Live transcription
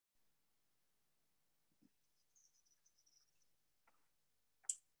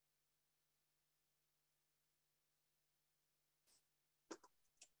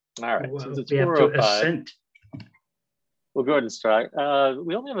All right, since it's We have to 4:05, ascent. we'll go ahead and start.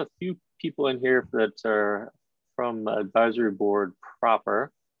 We only have a few people in here that are from advisory board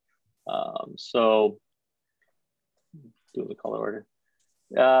proper. So doing the color order.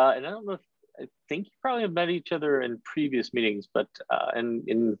 And I don't know if, I think you probably have met each other in previous meetings, but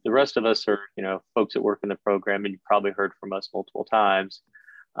and the rest of us are, folks that work in the program, and you probably heard from us multiple times.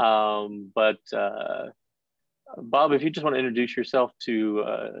 But Bob, if you just want to introduce yourself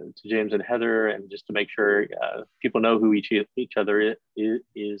to James and Heather, and just to make sure people know who each other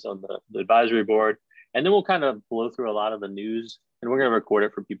is on the advisory board, and then we'll kind of blow through a lot of the news, and we're going to record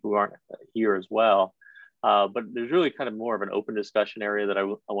it for people who aren't here as well. But there's really kind of more of an open discussion area that I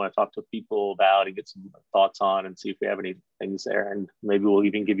want to talk to people about and get some thoughts on, and see if we have any things there, and maybe we'll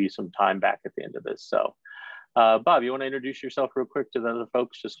even give you some time back at the end of this. So Bob, you want to introduce yourself real quick to the other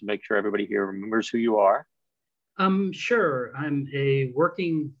folks, just to make sure everybody here remembers who you are? Sure. I'm a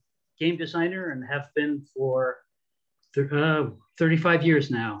working game designer and have been for 35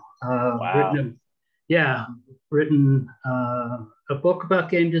 years now. Wow. Written a book about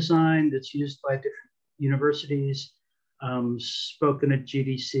game design that's used by different universities, spoken at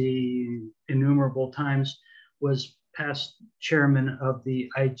GDC innumerable times, was past chairman of the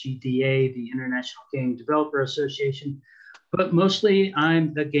IGDA, the International Game Developer Association, but mostly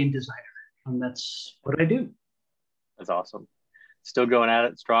I'm a game designer, and that's what I do. That's awesome. Still going at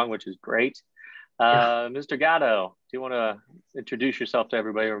it strong, which is great. Mr. Gatto, do you want to introduce yourself to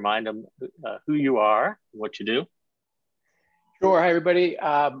everybody, remind them who you are, what you do? Sure. Hi, everybody.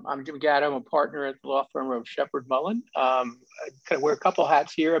 I'm Jim Gatto. I'm a partner at the law firm of Shepherd Mullen. I kind of wear a couple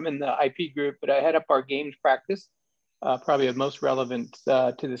hats here. I'm in the IP group, but I head up our games practice, probably the most relevant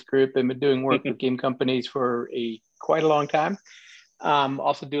to this group. I've been doing work with game companies for quite a long time.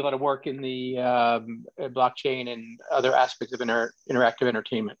 Also do a lot of work in the blockchain and other aspects of interactive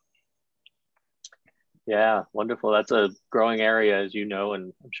entertainment. Yeah, wonderful. That's a growing area, as you know,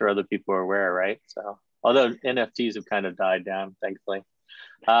 and I'm sure other people are aware, right? So, although NFTs have kind of died down, thankfully.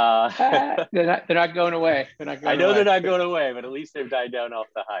 They're not going away. I know they're not going away, but at least they've died down off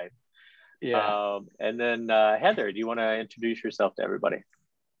the hype. Yeah. And then Heather, do you want to introduce yourself to everybody?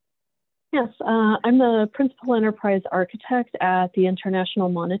 Yes, I'm the principal enterprise architect at the International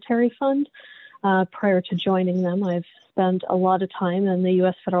Monetary Fund. Prior to joining them, I've spent a lot of time in the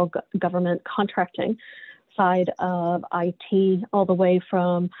U.S. federal government contracting side of IT, all the way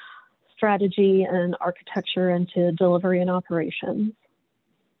from strategy and architecture into delivery and operations.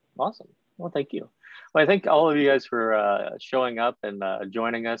 Awesome. Well, thank you. Well, I thank all of you guys for showing up and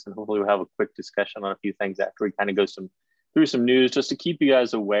joining us, and hopefully we'll have a quick discussion on a few things after we kind of go through some news, just to keep you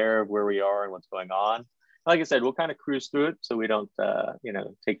guys aware of where we are and what's going on. Like I said, we'll kind of cruise through it so we don't,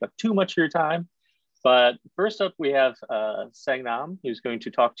 take up too much of your time. But first up, we have Sang-Nam, who's going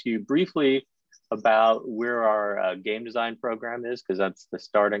to talk to you briefly about where our game design program is, because that's the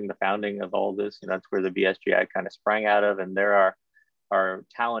founding of all this. That's where the VSGI kind of sprang out of, and there are our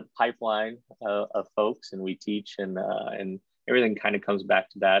talent pipeline of folks, and we teach, and everything kind of comes back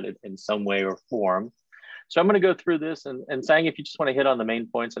to that in some way or form. So I'm going to go through this, and Sang, if you just want to hit on the main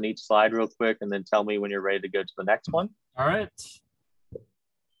points on each slide real quick, and then tell me when you're ready to go to the next one. All right.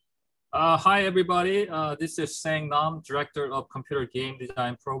 Hi, everybody. This is Sang-Nam, Director of Computer Game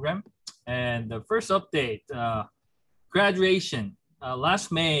Design Program. And the first update, graduation.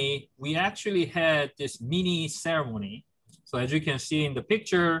 Last May, we actually had this mini ceremony. So as you can see in the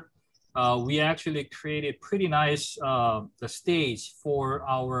picture, we actually created pretty nice the stage for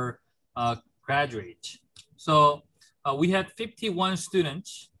our graduates. So we had 51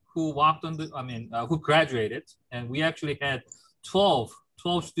 students who who graduated, and we actually had 12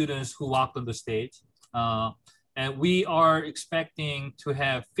 students who walked on the stage. And we are expecting to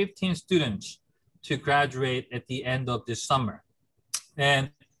have 15 students to graduate at the end of this summer.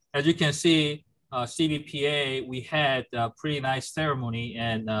 And as you can see, CBPA, we had a pretty nice ceremony,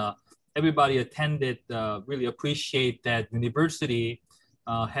 and everybody attended, really appreciate that university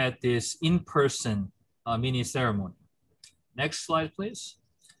had this in-person mini ceremony. Next slide, please.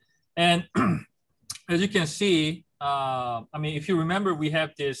 And as you can see, if you remember, we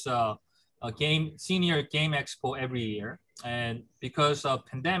have this senior game expo every year, and because of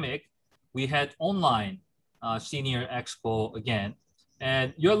pandemic, we had online senior expo again.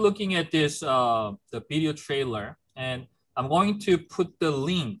 And you're looking at this the video trailer, and I'm going to put the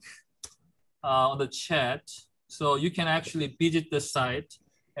link on the chat, so you can actually visit the site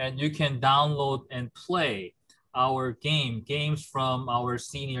and you can download and play our games from our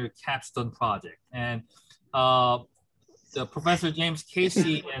senior capstone project. And the Professor James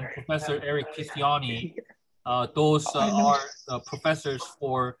Casey and Professor Eric Pisciani, those are the professors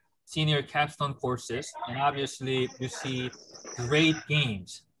for senior capstone courses. And obviously you see great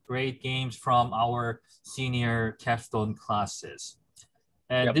games from our senior capstone classes.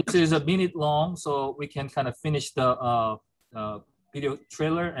 And This is a minute long, so we can kind of finish the video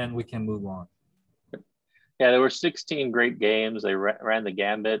trailer and we can move on. Yeah, there were 16 great games. They ran the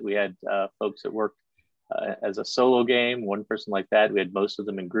gambit. We had folks that worked as a solo game, one person like that. We had most of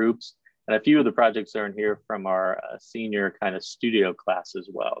them in groups. And a few of the projects are in here from our senior kind of studio class as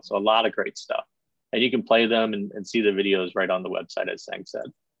well. So a lot of great stuff. And you can play them and see the videos right on the website, as Sang said.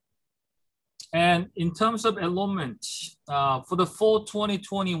 And in terms of enrollment, for the fall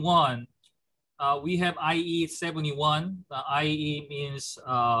 2021, we have IE 71. IE means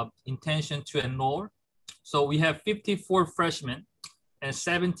intention to enroll. So we have 54 freshmen and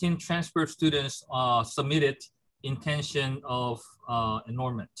 17 transfer students submitted intention of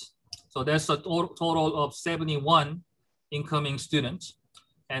enrollment. So that's a total of 71 incoming students.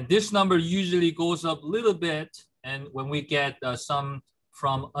 And this number usually goes up a little bit and when we get some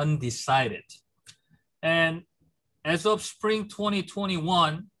from undecided. And as of spring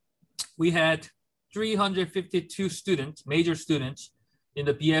 2021, we had 352 students, major students in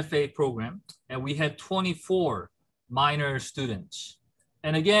the BFA program, and we had 24 minor students.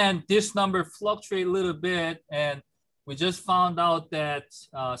 And again, this number fluctuates a little bit, and we just found out that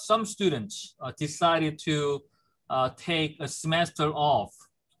some students decided to take a semester off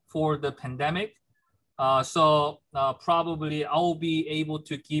for the pandemic. So probably I'll be able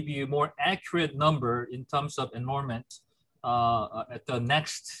to give you a more accurate number in terms of enrollment at the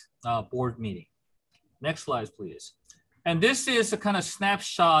next board meeting. Next slide, please. And this is a kind of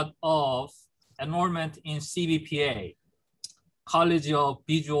snapshot of enrollment in CVPA, College of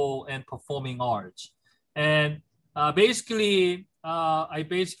Visual and Performing Arts. And basically, I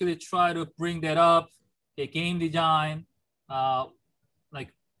basically try to bring that up, a game design.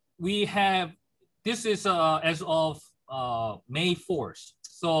 Like we have, this is as of May 4th.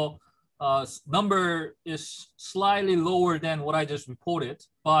 So number is slightly lower than what I just reported,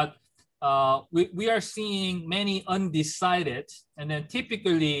 but we are seeing many undecided, and then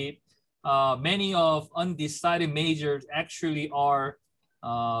typically many of undecided majors actually are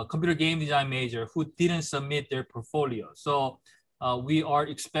computer game design major who didn't submit their portfolio. So we are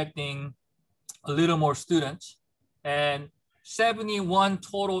expecting a little more students, and 71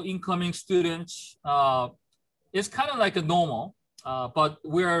 total incoming students is kind of like a normal, but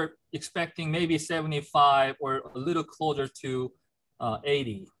we're expecting maybe 75 or a little closer to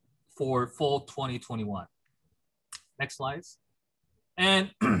 80 for fall 2021. Next slide.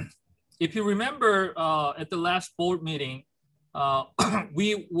 And if you remember at the last board meeting,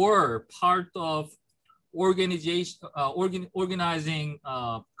 we were part of organizing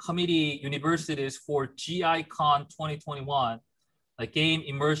committee universities for GICon 2021, a game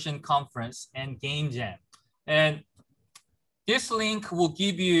immersion conference and game jam. And this link will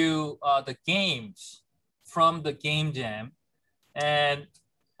give you the games from the game jam. And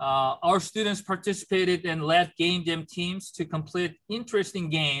our students participated and led game jam teams to complete interesting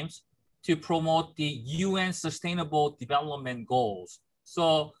games to promote the UN Sustainable Development Goals.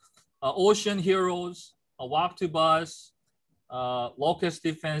 So Ocean Heroes, Walk to Bus, Locust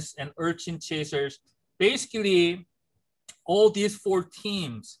Defense, and Urchin Chasers. Basically, all these 4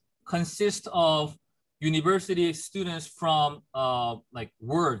 teams consist of university students from like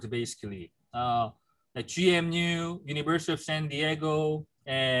world, basically. Like GMU, University of San Diego,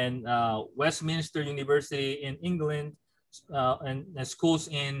 and Westminster University in England, and schools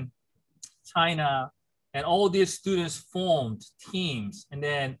in China. And all these students formed teams, and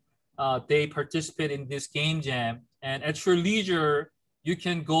then they participate in this game jam. And at your leisure, you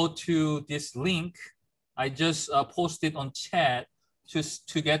can go to this link. I just posted on chat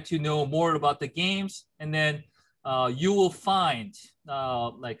to get to know more about the games. And then you will find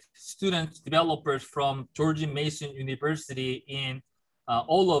like student developers from George Mason University in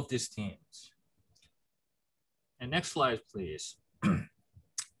all of these teams. And next slide, please.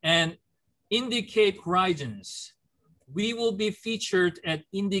 And Indicate Horizons. We will be featured at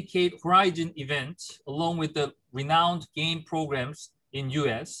Indicate Horizon event along with the renowned game programs in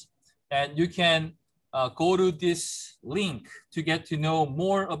US. And you can go to this link to get to know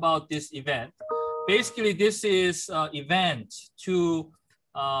more about this event. Basically, this is an event to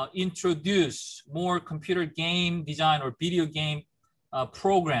introduce more computer game design or video game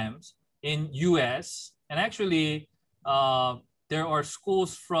programs in US. And actually, there are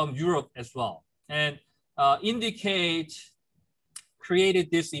schools from Europe as well. And Indicate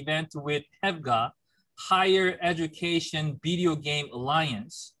created this event with HEVGA, Higher Education Video Game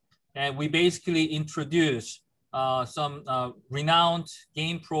Alliance. And we basically introduce some renowned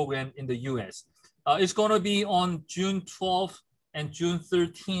game program in the US. It's going to be on June 12th and June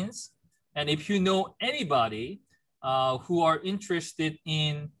 13th. And if you know anybody who are interested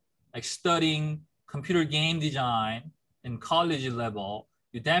in like studying computer game design in college level,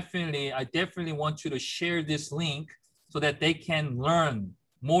 I definitely want you to share this link so that they can learn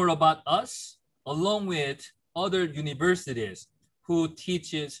more about us along with other universities who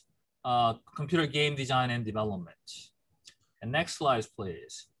teaches computer game design and development. And next slide,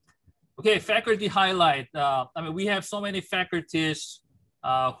 please. Okay, faculty highlight. I mean, we have so many faculties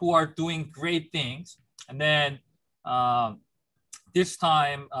who are doing great things. And then this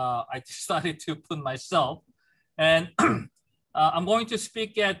time I decided to put myself. And I'm going to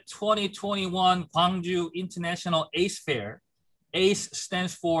speak at 2021 Gwangju International ACE Fair. ACE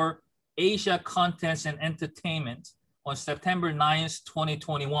stands for Asia Contents and Entertainment on September 9th,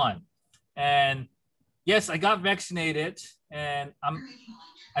 2021. And yes, I got vaccinated, and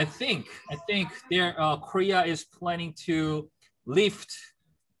I think Korea is planning to lift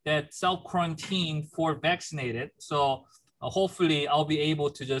that self-quarantine for vaccinated. So hopefully I'll be able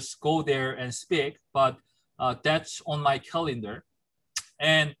to just go there and speak, but that's on my calendar.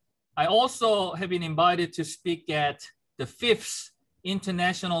 And I also have been invited to speak at the 5th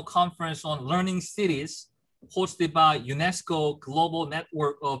International Conference on Learning Cities, hosted by UNESCO Global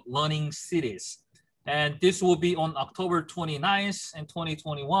Network of Learning Cities. And this will be on October 29th in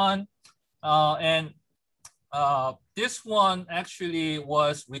 2021. This one actually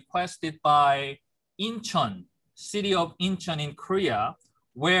was requested by Incheon, city of Incheon in Korea,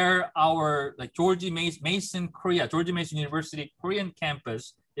 where our George Mason University Korean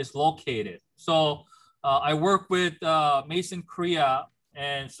campus is located. So I work with Mason Korea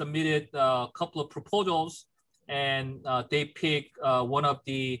and submitted a couple of proposals, and they picked one of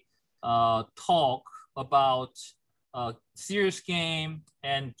the talk about serious game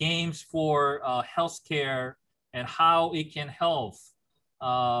and games for healthcare and how it can help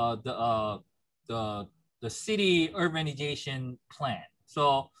the city urbanization plan.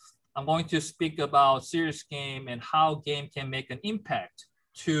 So I'm going to speak about serious game and how game can make an impact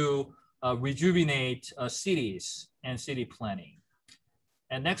to rejuvenate cities and city planning.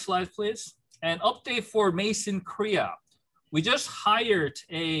 And next slide, please. An update for Mason Korea. We just hired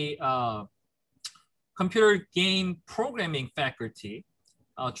a computer game programming faculty,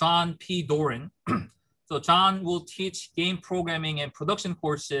 John P. Doran. So John will teach game programming and production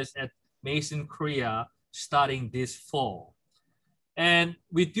courses at Mason Korea starting this fall. And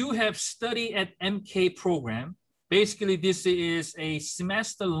we do have study at MK program. Basically, this is a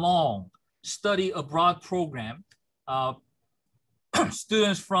semester-long study abroad program.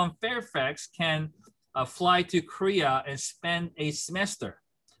 Students from Fairfax can fly to Korea and spend a semester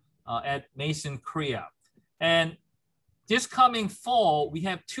at Mason Korea. And this coming fall, we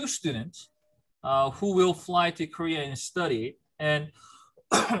have 2 students who will fly to Korea and study. And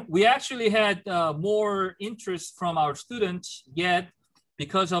we actually had more interest from our students, yet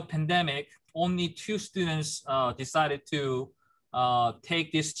because of pandemic, only 2 students decided to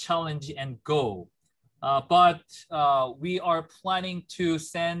take this challenge and go. But we are planning to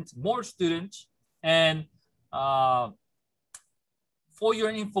send more students. And for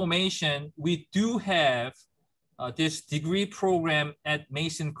your information, we do have this degree program at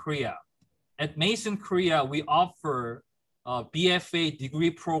Mason Korea. At Mason Korea, we offer a BFA degree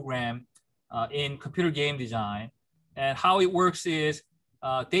program in computer game design. And how it works is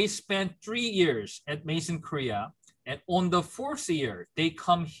they spend 3 years at Mason Korea. And on the 4th year, they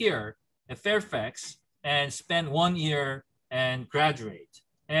come here at Fairfax and spend 1 year and graduate.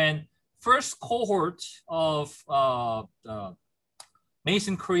 And first cohort of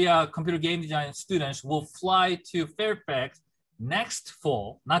Mason Korea computer game design students will fly to Fairfax next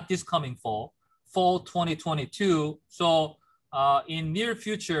fall, not this coming fall, fall 2022. So in near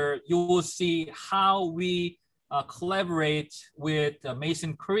future, you will see how we collaborate with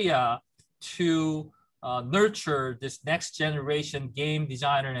Mason Korea to nurture this next generation game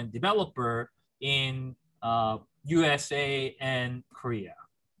designer and developer in USA and Korea.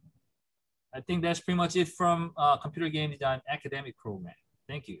 I think that's pretty much it from computer game design academic program.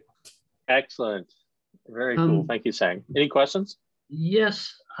 Thank you. Excellent. Very cool. Thank you, Sang. Any questions?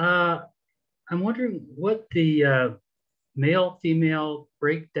 Yes. I'm wondering what the male-female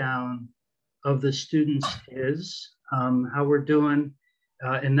breakdown of the students is, how we're doing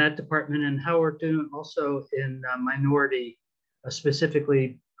in that department, and how we're doing also in minority,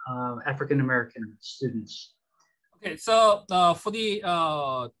 specifically African-American students. Okay, so for the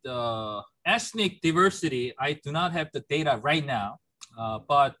ethnic diversity, I do not have the data right now,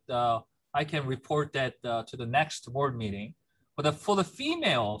 but I can report that to the next board meeting. But for the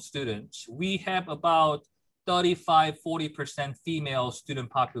female students, we have about 35–40% female student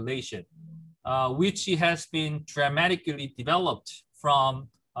population, which has been dramatically developed from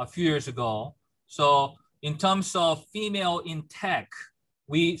a few years ago. So in terms of female in tech,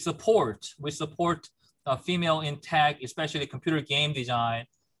 we support female in tech, especially computer game design.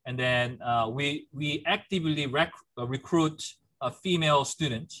 And then we actively recruit female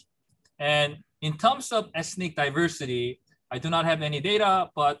students. And in terms of ethnic diversity, I do not have any data,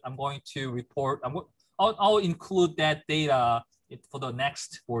 but I'm going to report. I'll include that data for the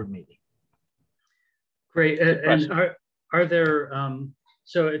next board meeting. Great. And are there,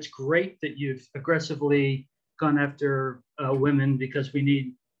 so it's great that you've aggressively gone after women, because we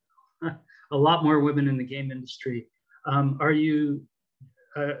need a lot more women in the game industry. Are you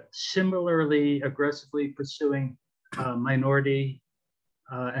similarly aggressively pursuing minority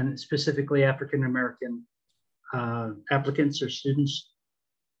and specifically African-American applicants or students?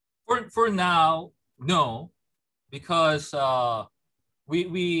 For now, no, because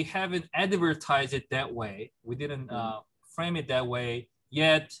we haven't advertised it that way. We didn't frame it that way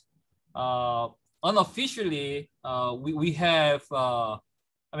yet. Unofficially, we have, I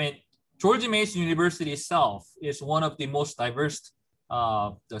mean, George Mason University itself is one of the most diverse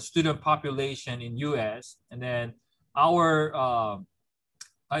the student population in US. And then our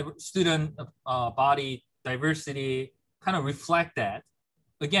student body diversity kind of reflect that.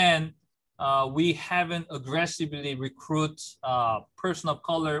 Again, we haven't aggressively recruit person of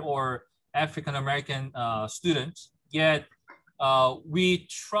color or African-American students yet. We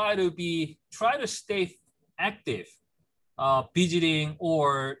try to stay active, visiting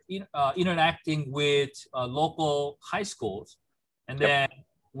or interacting with local high schools, and then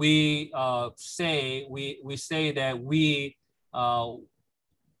we say that we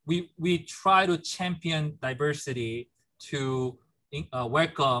try to champion diversity to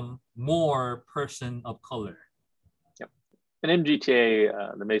welcome more person of color. Yep. And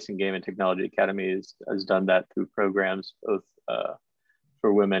MGTA, the Mason Game and Technology Academy, has done that through programs both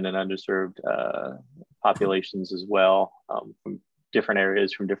for women and underserved populations as well, from different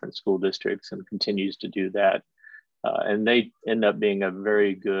areas, from different school districts, and continues to do that. And they end up being a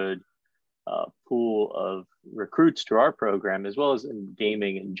very good pool of recruits to our program, as well as in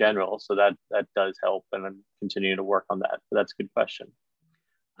gaming in general. So that does help, and I'm continuing to work on that. But that's a good question.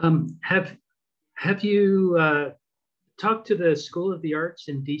 Have you talked to the School of the Arts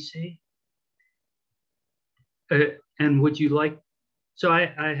in DC? And would you like? So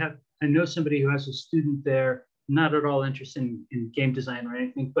I know somebody who has a student there, not at all interested in game design or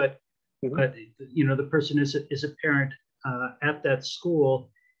anything, but you know, the person is a parent at that school.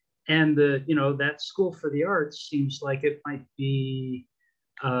 And that School for the Arts seems like it might be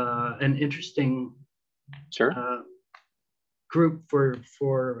an interesting group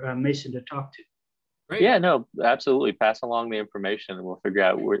for Mason to talk to. Great. Yeah, no, absolutely. Pass along the information, and we'll figure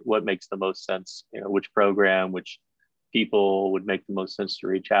out what makes the most sense. You know, which program, which people would make the most sense to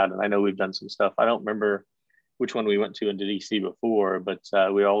reach out. And I know we've done some stuff. I don't remember which one we went to in DC before, but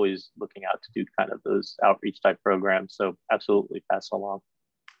we're always looking out to do kind of those outreach type programs. So absolutely pass along.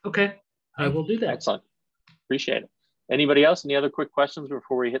 Okay, I will do that. Excellent. Appreciate it. Anybody else? Any other quick questions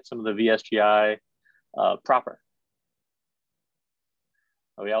before we hit some of the VSGI proper?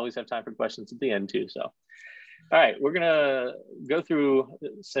 We always have time for questions at the end too. So, all right, we're gonna go through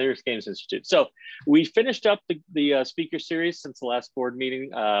Serious Games Institute. So we finished up the speaker series since the last board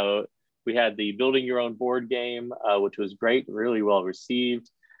meeting. We had the Building Your Own Board game, which was great, really well received.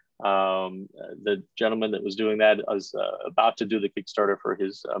 The gentleman that was doing that was about to do the Kickstarter for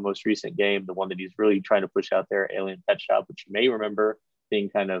his most recent game, the one that he's really trying to push out there, Alien Pet Shop, which you may remember being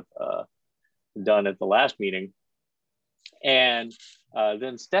kind of done at the last meeting. And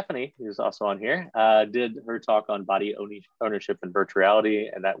then Stephanie, who's also on here, did her talk on body ownership and virtual reality,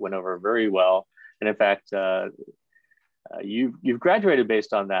 and that went over very well. And in fact, you've graduated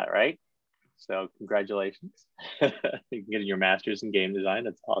based on that, right? So congratulations. You're getting your master's in game design.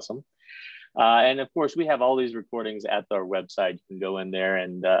 That's awesome. And of course, we have all these recordings at our website. You can go in there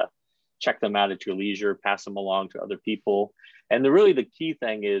and check them out at your leisure, pass them along to other people. And really the key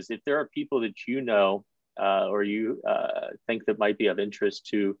thing is, if there are people that you know or you think that might be of interest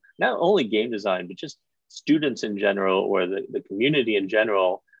to not only game design, but just students in general, or the community in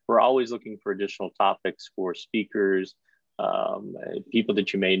general, we're always looking for additional topics for speakers, people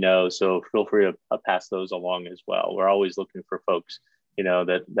that you may know. So feel free to pass those along as well. We're always looking for folks, you know,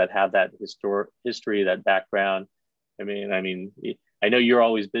 that have that history, that background. I mean, I know you're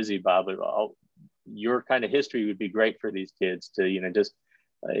always busy, Bob, but your kind of history would be great for these kids to, you know, just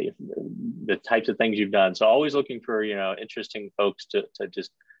the types of things you've done. So always looking for, interesting folks to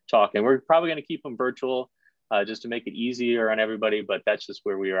just talk. And we're probably going to keep them virtual just to make it easier on everybody, but that's just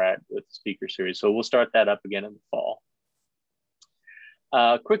where we are at with the speaker series. So we'll start that up again in the fall.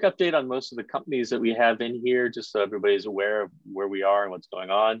 Quick update on most of the companies that we have in here, just so everybody's aware of where we are and what's going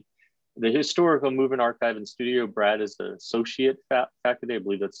on. The Historical Movement Archive and Studio, Brad is the associate faculty, I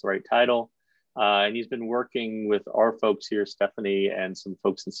believe that's the right title. And he's been working with our folks here, Stephanie, and some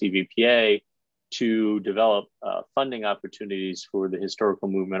folks in CVPA to develop funding opportunities for the Historical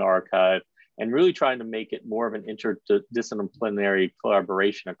Movement Archive and really trying to make it more of an interdisciplinary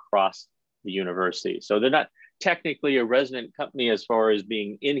collaboration across the university. So they're not technically a resident company as far as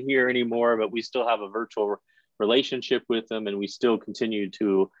being in here anymore, but we still have a virtual relationship with them, and we still continue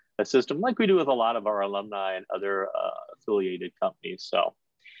to assist them like we do with a lot of our alumni and other affiliated companies. So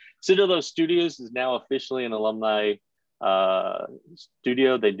Citadel Studios is now officially an alumni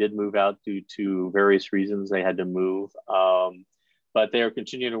studio. They did move out due to various reasons. They had to move, but they are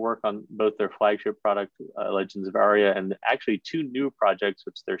continuing to work on both their flagship product, Legends of Aria, and actually 2 new projects,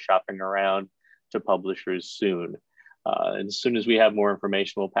 which they're shopping around to publishers soon. And as soon as we have more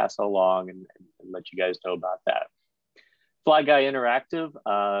information, we'll pass it along and let you guys know about that. Fly Guy Interactive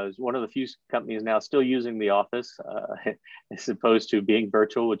is one of the few companies now still using the office as opposed to being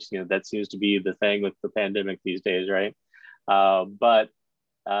virtual, which that seems to be the thing with the pandemic these days, right? But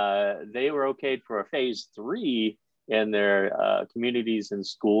they were okayed for a phase 3 in their communities and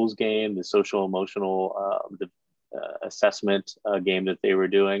schools game, the social emotional assessment game that they were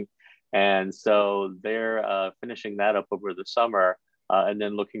doing. And so they're finishing that up over the summer and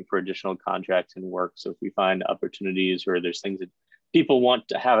then looking for additional contracts and work. So if we find opportunities where there's things that people want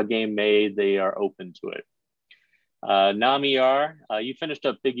to have a game made, they are open to it. Nam-ER, you finished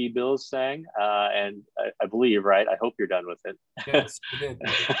up Biggie Bill's Sang, and I believe, right? I hope you're done with it. Yes, we did.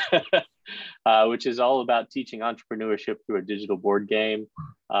 Which is all about teaching entrepreneurship through a digital board game.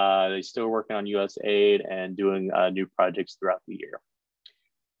 They're still working on USAID and doing new projects throughout the year.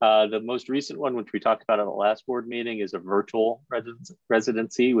 The most recent one, which we talked about at the last board meeting, is a virtual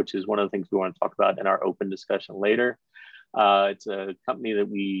residency, which is one of the things we want to talk about in our open discussion later. It's a company that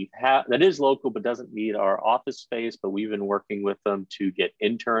we have that is local, but doesn't need our office space, but we've been working with them to get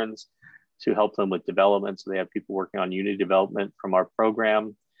interns to help them with development. So they have people working on Unity development from our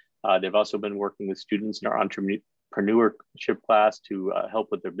program. They've also been working with students in our entrepreneurship class to help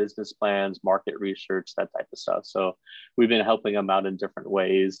with their business plans, market research, that type of stuff. So we've been helping them out in different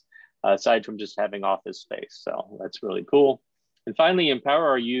ways, aside from just having office space. So that's really cool. And finally, Empower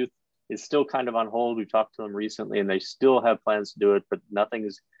Our Youth is still kind of on hold. We talked to them recently and they still have plans to do it, but nothing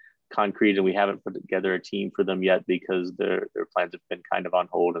is concrete, and we haven't put together a team for them yet because their plans have been kind of on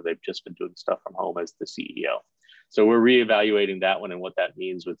hold and they've just been doing stuff from home as the CEO. So we're reevaluating that one and what that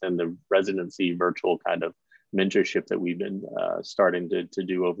means within the residency virtual kind of mentorship that we've been starting to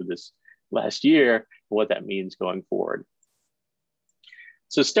do over this last year, and what that means going forward.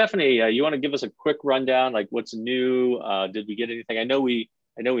 So Stephanie, you want to give us a quick rundown, like what's new? Did we get anything? I know we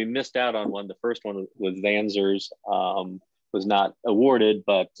missed out on one. The first one was Vanzer's was not awarded,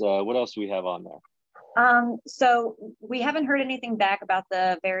 but what else do we have on there? So we haven't heard anything back about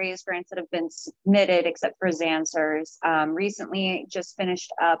the various grants that have been submitted except for Zanzer's. Recently just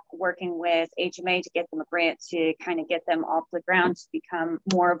finished up working with HMA to get them a grant to kind of get them off the ground to become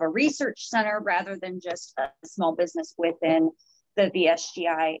more of a research center rather than just a small business within the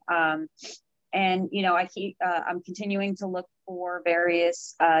VSGI. And, I'm continuing to look for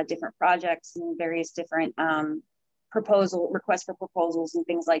various different projects and various different requests for proposals and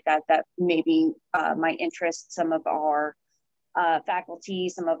things like that maybe might interest some of our faculty,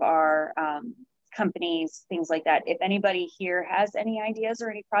 some of our companies, things like that. If anybody here has any ideas or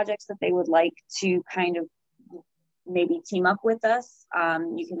any projects that they would like to kind of maybe team up with us,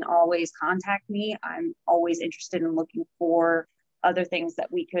 you can always contact me. I'm always interested in looking for other things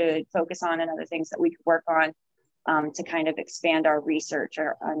that we could focus on and other things that we could work on to kind of expand our research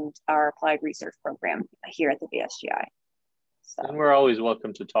and our applied research program here at the VSGI. So. And we're always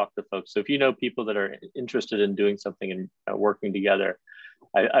welcome to talk to folks. So if you know people that are interested in doing something and working together,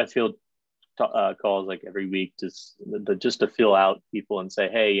 I feel calls like every week just to fill out people and say,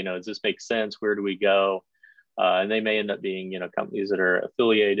 hey, does this make sense? Where do we go? And they may end up being, companies that are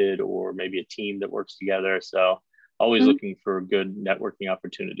affiliated or maybe a team that works together. So always looking for good networking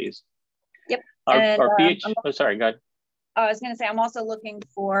opportunities. Yep. Our sorry, go ahead. I was going to say, I'm also looking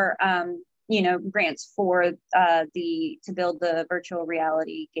for, grants for to build the virtual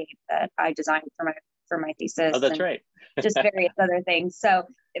reality game that I designed for for my thesis. Oh, that's and right. just various other things. So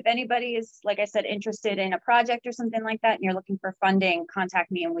if anybody is, like I said, interested in a project or something like that, and you're looking for funding,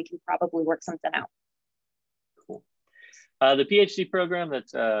 contact me and we can probably work something out. Cool. The PhD program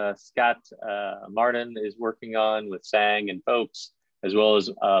that Scott Martin is working on with SANG and folks, as well as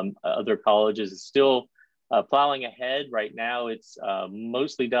other colleges, is still plowing ahead. Right now, it's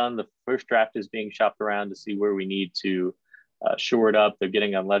mostly done. The first draft is being shopped around to see where we need to shore it up. They're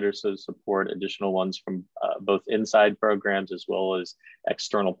getting on letters of support, additional ones from both inside programs as well as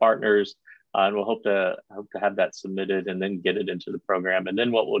external partners. And we'll hope to have that submitted and then get it into the program. And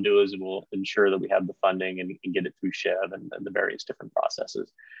then what we'll do is we'll ensure that we have the funding and get it through SHIV and the various different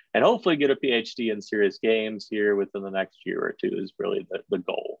processes. And hopefully get a PhD in serious games here within the next year or two is really the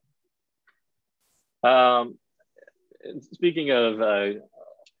goal. Speaking of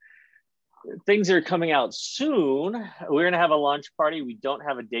things that are coming out soon, we're going to have a launch party. We don't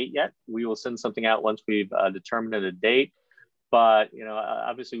have a date yet. We will send something out once we've determined a date. But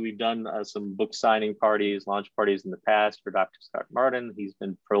obviously we've done some book signing parties, launch parties in the past for Dr. Scott Martin. He's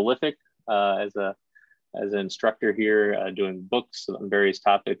been prolific as an instructor here, doing books on various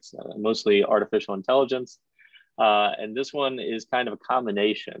topics, mostly artificial intelligence. And this one is kind of a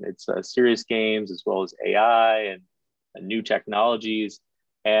combination. It's serious games as well as AI and new technologies.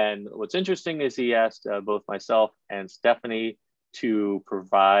 And what's interesting is he asked both myself and Stephanie to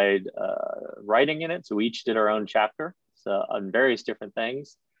provide writing in it. So we each did our own chapter on various different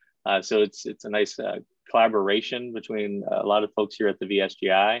things. So it's a nice collaboration between a lot of folks here at the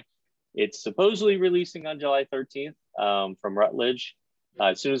VSGI. It's supposedly releasing on July 13th from Rutledge.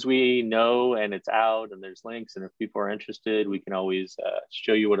 As soon as we know and it's out and there's links and if people are interested, we can always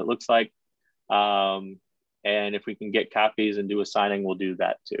show you what it looks like. And if we can get copies and do a signing, we'll do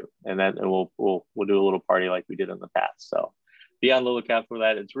that too. And then we'll do a little party like we did in the past. So be on the lookout for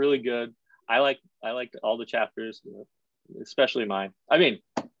that. It's really good. I liked all the chapters, especially mine. I mean,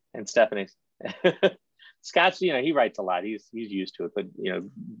 and Stephanie's. Scott's, he writes a lot. He's used to it, but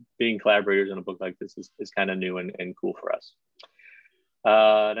being collaborators in a book like this is kind of new and cool for us.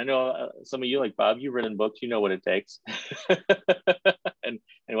 And I know some of you, like Bob, you've written books. You know what it takes, and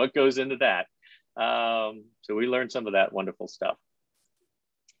what goes into that. So we learned some of that wonderful stuff.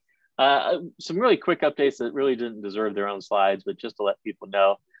 Some really quick updates that really didn't deserve their own slides, but just to let people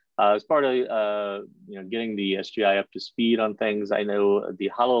know, as part of getting the SGI up to speed on things, I know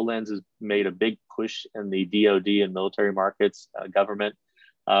the HoloLens has made a big push in the DoD and military markets, government,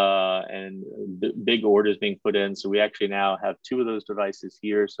 and big orders being put in. So we actually now have 2 of those devices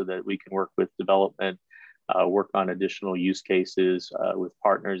here so that we can work with development, work on additional use cases with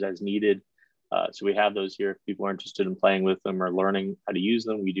partners as needed. So we have those here. If people are interested in playing with them or learning how to use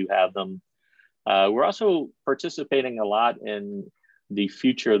them, we do have them. We're also participating a lot in the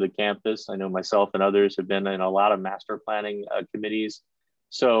future of the campus. I know myself and others have been in a lot of master planning committees.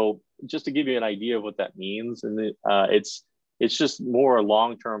 So just to give you an idea of what that means, and it's just more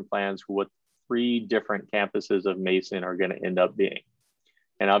long-term plans for what 3 different campuses of Mason are going to end up being.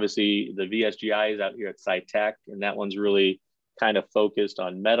 And obviously the VSGI is out here at SciTech, and that one's really kind of focused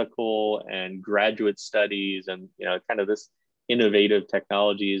on medical and graduate studies and kind of this innovative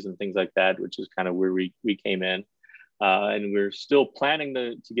technologies and things like that, which is kind of where we came in. And we're still planning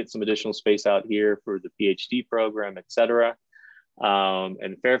to get some additional space out here for the PhD program, et cetera.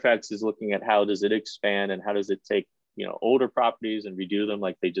 And Fairfax is looking at how does it expand and how does it take older properties and redo them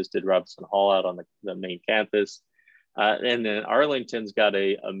like they just did Robinson Hall out on the main campus. And then Arlington's got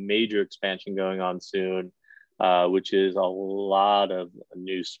a major expansion going on soon, which is a lot of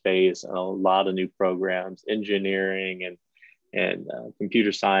new space and a lot of new programs, engineering and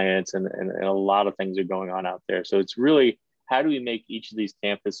computer science, and a lot of things are going on out there. So it's really, how do we make each of these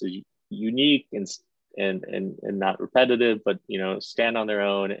campuses unique and not repetitive, but stand on their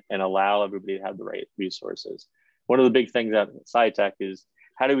own and allow everybody to have the right resources. One of the big things at SciTech is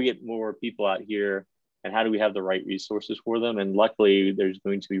how do we get more people out here and how do we have the right resources for them? And luckily there's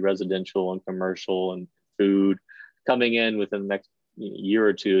going to be residential and commercial and food coming in within the next year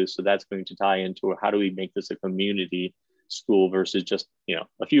or two. So that's going to tie into how do we make this a community school versus just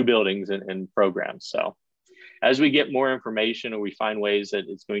a few buildings and programs. So as we get more information or we find ways that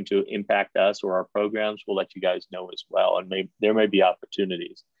it's going to impact us or our programs, we'll let you guys know as well. And there may be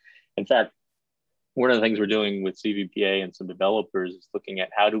opportunities. In fact, one of the things we're doing with CVPA and some developers is looking at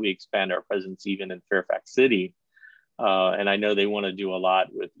how do we expand our presence even in Fairfax City. And I know they want to do a lot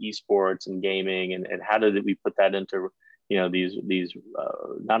with esports and gaming and how do we put that into these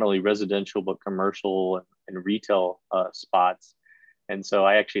not only residential but commercial and retail spots. And so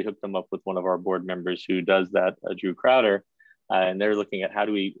I actually hooked them up with one of our board members who does that, Drew Crowder, and they're looking at how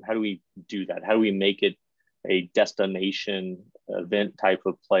do we do that? How do we make it a destination event type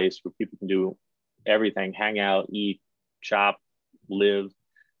of place where people can do everything, hang out, eat, shop, live,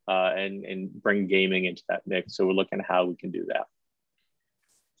 and bring gaming into that mix. So we're looking at how we can do that.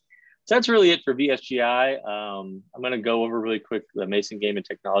 So that's really it for VSGI. I'm going to go over really quick the Mason Game and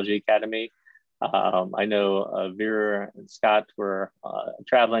Technology Academy. I know Vera and Scott were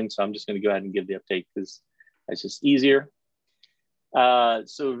traveling, so I'm just going to go ahead and give the update because it's just easier.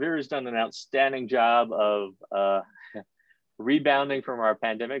 So Vera's done an outstanding job of rebounding from our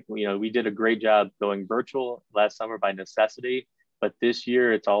pandemic. We did a great job going virtual last summer by necessity, but this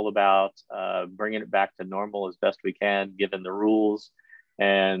year it's all about bringing it back to normal as best we can, given the rules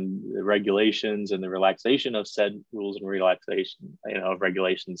and the regulations and the relaxation of said rules and relaxation, of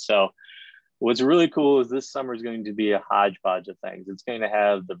regulations. So what's really cool is this summer is going to be a hodgepodge of things. It's going to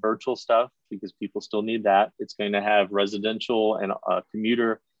have the virtual stuff because people still need that. It's going to have residential and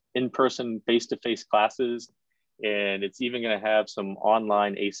commuter in-person, face-to-face classes. And it's even going to have some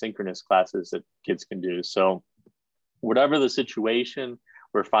online asynchronous classes that kids can do. So whatever the situation,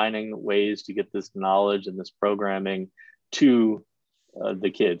 we're finding ways to get this knowledge and this programming to the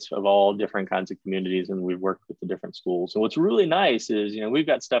kids of all different kinds of communities, and we've worked with the different schools. And what's really nice is, we've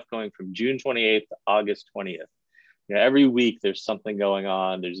got stuff going from June 28th to August 20th. Every week there's something going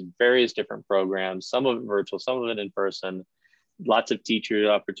on. There's various different programs, some of it virtual, some of it in person, lots of teacher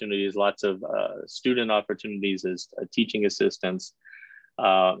opportunities, lots of student opportunities as teaching assistants.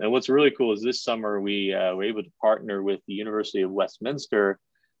 And what's really cool is this summer we were able to partner with the University of Westminster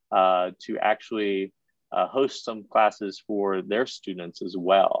to actually host some classes for their students as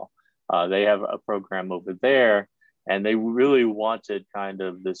well. They have a program over there, and they really wanted kind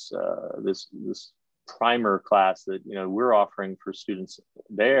of this primer class that we're offering for students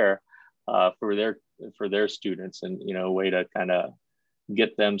there for their students, and a way to kind of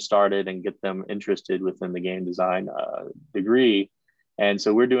get them started and get them interested within the game design degree. And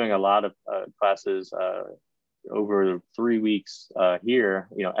so we're doing a lot of classes over 3 weeks here,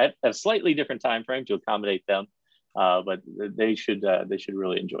 at a slightly different time frame to accommodate them, but they should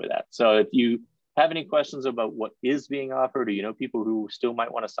really enjoy that. So if you have any questions about what is being offered, or people who still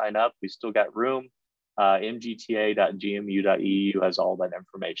might want to sign up, we still got room. mgta.gmu.edu has all that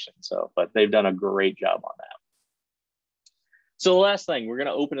information. But they've done a great job on that. So the last thing, we're going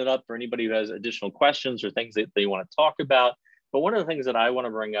to open it up for anybody who has additional questions or things that they want to talk about. But one of the things that I want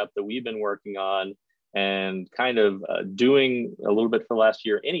to bring up that we've been working on and kind of doing a little bit for last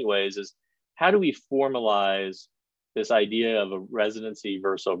year anyways, is how do we formalize this idea of a residency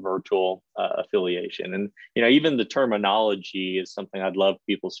versus a virtual affiliation? And, even the terminology is something I'd love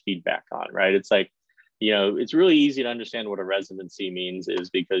people's feedback on, right? It's like, it's really easy to understand what a residency means is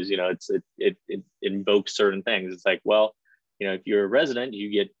because, it invokes certain things. It's like, well, if you're a resident,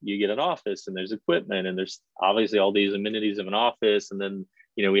 you get an office and there's equipment and there's obviously all these amenities of an office. And then,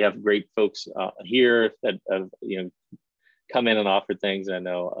 we have great folks here that have, come in and offer things. And I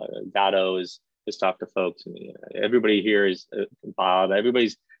know Gatto has talked to folks, and everybody here is Bob.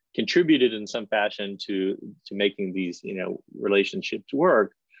 Everybody's contributed in some fashion to making these, relationships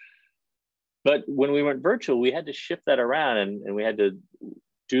work. But when we went virtual, we had to shift that around, and we had to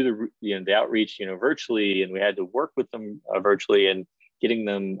do the outreach, virtually, and we had to work with them virtually, and getting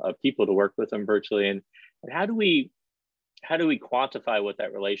them people to work with them virtually. And how do we quantify what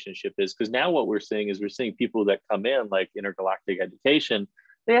that relationship is? Because now what we're seeing is people that come in like Intergalactic Education,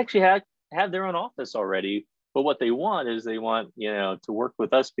 they actually have their own office already. But what they want is to work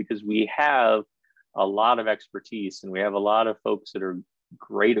with us because we have a lot of expertise and we have a lot of folks that are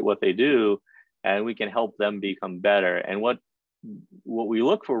great at what they do, and we can help them become better. And what we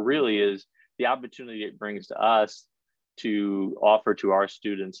look for really is the opportunity it brings to us to offer to our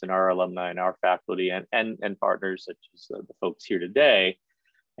students and our alumni and our faculty and partners such as the folks here today.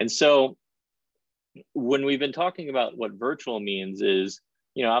 And so when we've been talking about what virtual means is,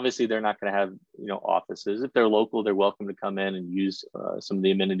 obviously they're not going to have, offices. If they're local, they're welcome to come in and use some of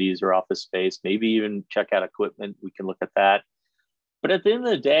the amenities or office space, maybe even check out equipment. We can look at that. But at the end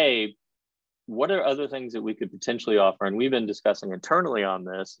of the day, what are other things that we could potentially offer? And we've been discussing internally on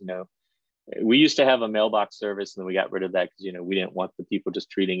this. We used to have a mailbox service, and then we got rid of that because we didn't want the people just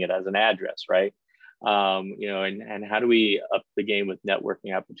treating it as an address, right? And how do we up the game with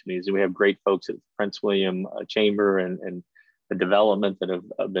networking opportunities? And we have great folks at Prince William Chamber and the development that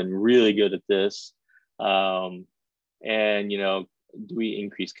have been really good at this. And do we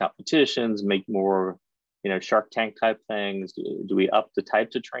increase competitions, make more Shark Tank type things? Do we up the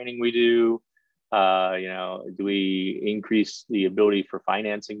types of training we do? Do we increase the ability for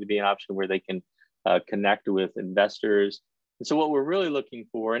financing to be an option where they can connect with investors? so what we're really looking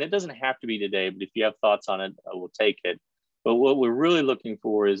for, and it doesn't have to be today, but if you have thoughts on it, we'll take it. But what we're really looking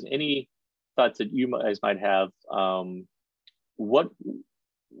for is any thoughts that you guys might have.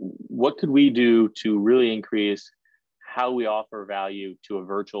 What could we do to really increase how we offer value to a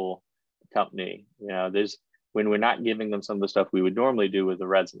virtual company? You know, there's when we're not giving them some of the stuff we would normally do with the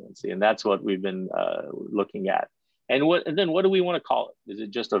residency, and that's what we've been looking at. And then what do we want to call it? Is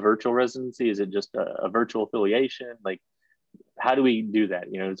it just a virtual residency? Is it just a virtual affiliation? Like, how do we do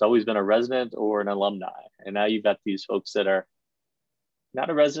that? You know, it's always been a resident or an alumni, and now you've got these folks that are not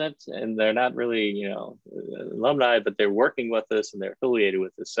a resident and they're not really, you know, alumni, but they're working with us and they're affiliated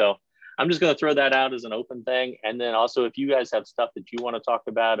with us. So I'm just going to throw that out as an open thing. And then also, if you guys have stuff that you want to talk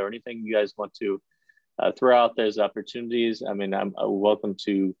about or anything you guys want to throw out, there's opportunities. I mean, I'm welcome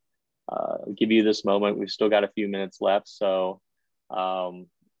to give you this moment. We've still got a few minutes left. So I'm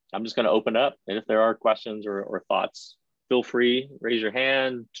just going to open up. And if there are questions or thoughts, feel free, raise your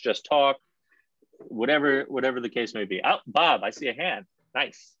hand, just talk, whatever the case may be. Oh, Bob, I see a hand.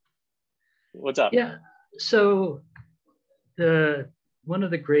 Nice. What's up? Yeah. So one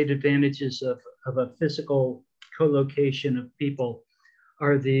of the great advantages of a physical co-location of people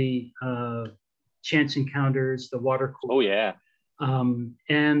are the chance encounters, the water cooler. Oh yeah.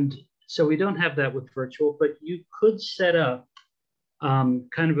 And so we don't have that with virtual, but you could set up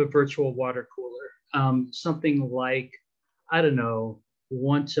kind of a virtual water cooler, something like, I don't know,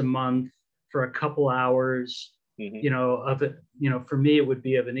 once a month for a couple hours. You know, of it, you know, for me, it would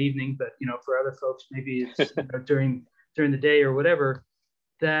be of an evening, but, you know, for other folks, maybe it's you know, during the day or whatever,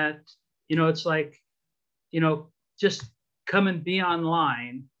 that, you know, it's like, you know, just come and be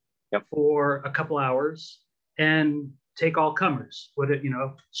online for a couple hours and take all comers, you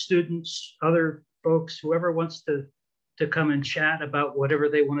know, students, other folks, whoever wants to come and chat about whatever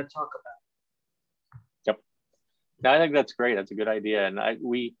they want to talk about. Yep. No, I think that's great. That's a good idea. And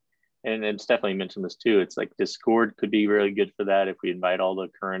and Stephanie mentioned this too. It's like Discord could be really good for that if we invite all the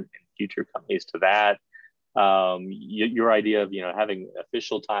current and future companies to that. Your idea of, you know, having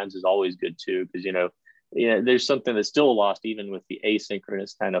official times is always good too, because, you know, there's something that's still lost even with the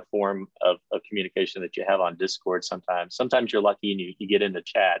asynchronous kind of form of communication that you have on Discord sometimes. Sometimes you're lucky and you get into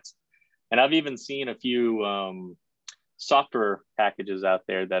chats. And I've even seen a few software packages out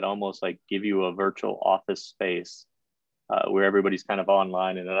there that almost like give you a virtual office space where everybody's kind of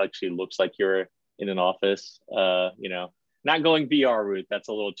online and it actually looks like you're in an office, you know, not going VR route. That's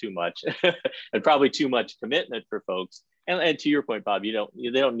a little too much and probably too much commitment for folks. And to your point, Bob, they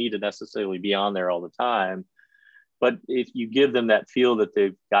don't need to necessarily be on there all the time, but if you give them that feel that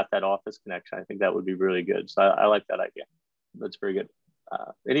they've got that office connection, I think that would be really good. So I like that idea. That's very good.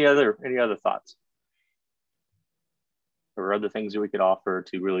 Any other thoughts or other things that we could offer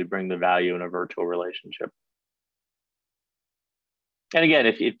to really bring the value in a virtual relationship? And again,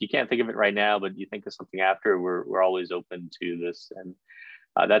 if you can't think of it right now, but you think of something after, we're always open to this. And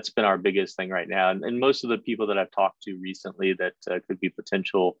that's been our biggest thing right now. And most of the people that I've talked to recently that could be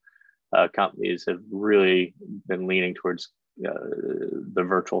potential companies have really been leaning towards the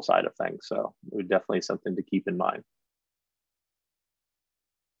virtual side of things. So it definitely something to keep in mind.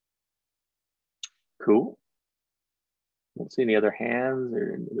 Cool. Don't see any other hands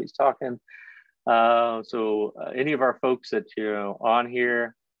or anybody's talking. So any of our folks that, you know, on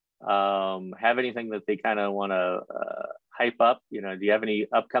here have anything that they kind of want to hype up? You know, do you have any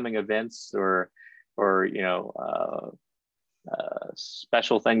upcoming events or you know,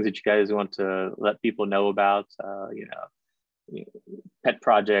 special things that you guys want to let people know about? You know, pet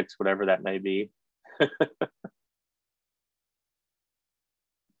projects, whatever that may be.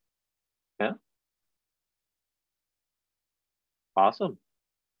 Yeah. Awesome.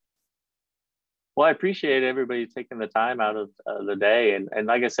 Well, I appreciate everybody taking the time out of the day. And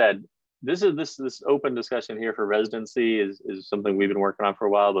like I said, this open discussion here for residency is something we've been working on for a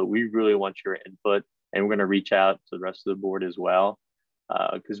while, but we really want your input and we're going to reach out to the rest of the board as well,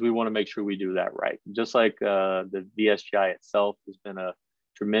 because we want to make sure we do that right. Just like the VSGI itself has been a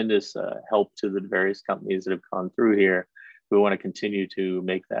tremendous help to the various companies that have gone through here. We want to continue to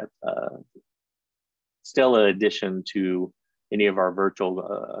make that stellar addition to any of our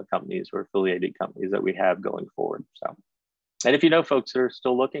virtual companies or affiliated companies that we have going forward. So, and if you know folks that are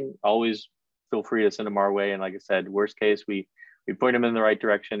still looking, always feel free to send them our way. And like I said, worst case, we point them in the right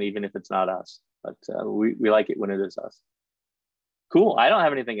direction, even if it's not us, but we like it when it is us. Cool, I don't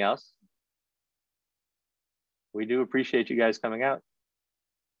have anything else. We do appreciate you guys coming out,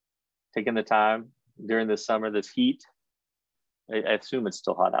 taking the time during this summer, this heat. I assume it's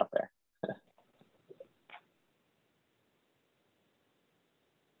still hot out there.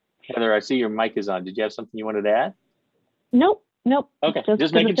 Heather, I see your mic is on. Did you have something you wanted to add? Nope. Okay,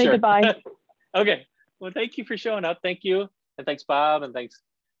 just making sure. Goodbye. Okay. Well, thank you for showing up. Thank you, and thanks, Bob, and thanks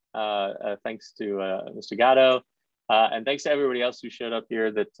to Mr. Gatto, and thanks to everybody else who showed up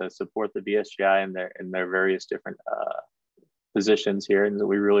here that support the VSGI in their various different positions here, and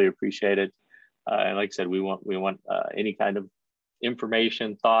we really appreciate it. And like I said, we want any kind of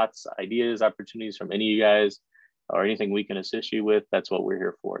information, thoughts, ideas, opportunities from any of you guys, or anything we can assist you with. That's what we're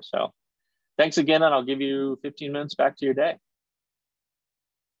here for. So thanks again, and I'll give you 15 minutes back to your day.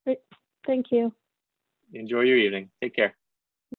 Great. Thank you. Enjoy your evening. Take care.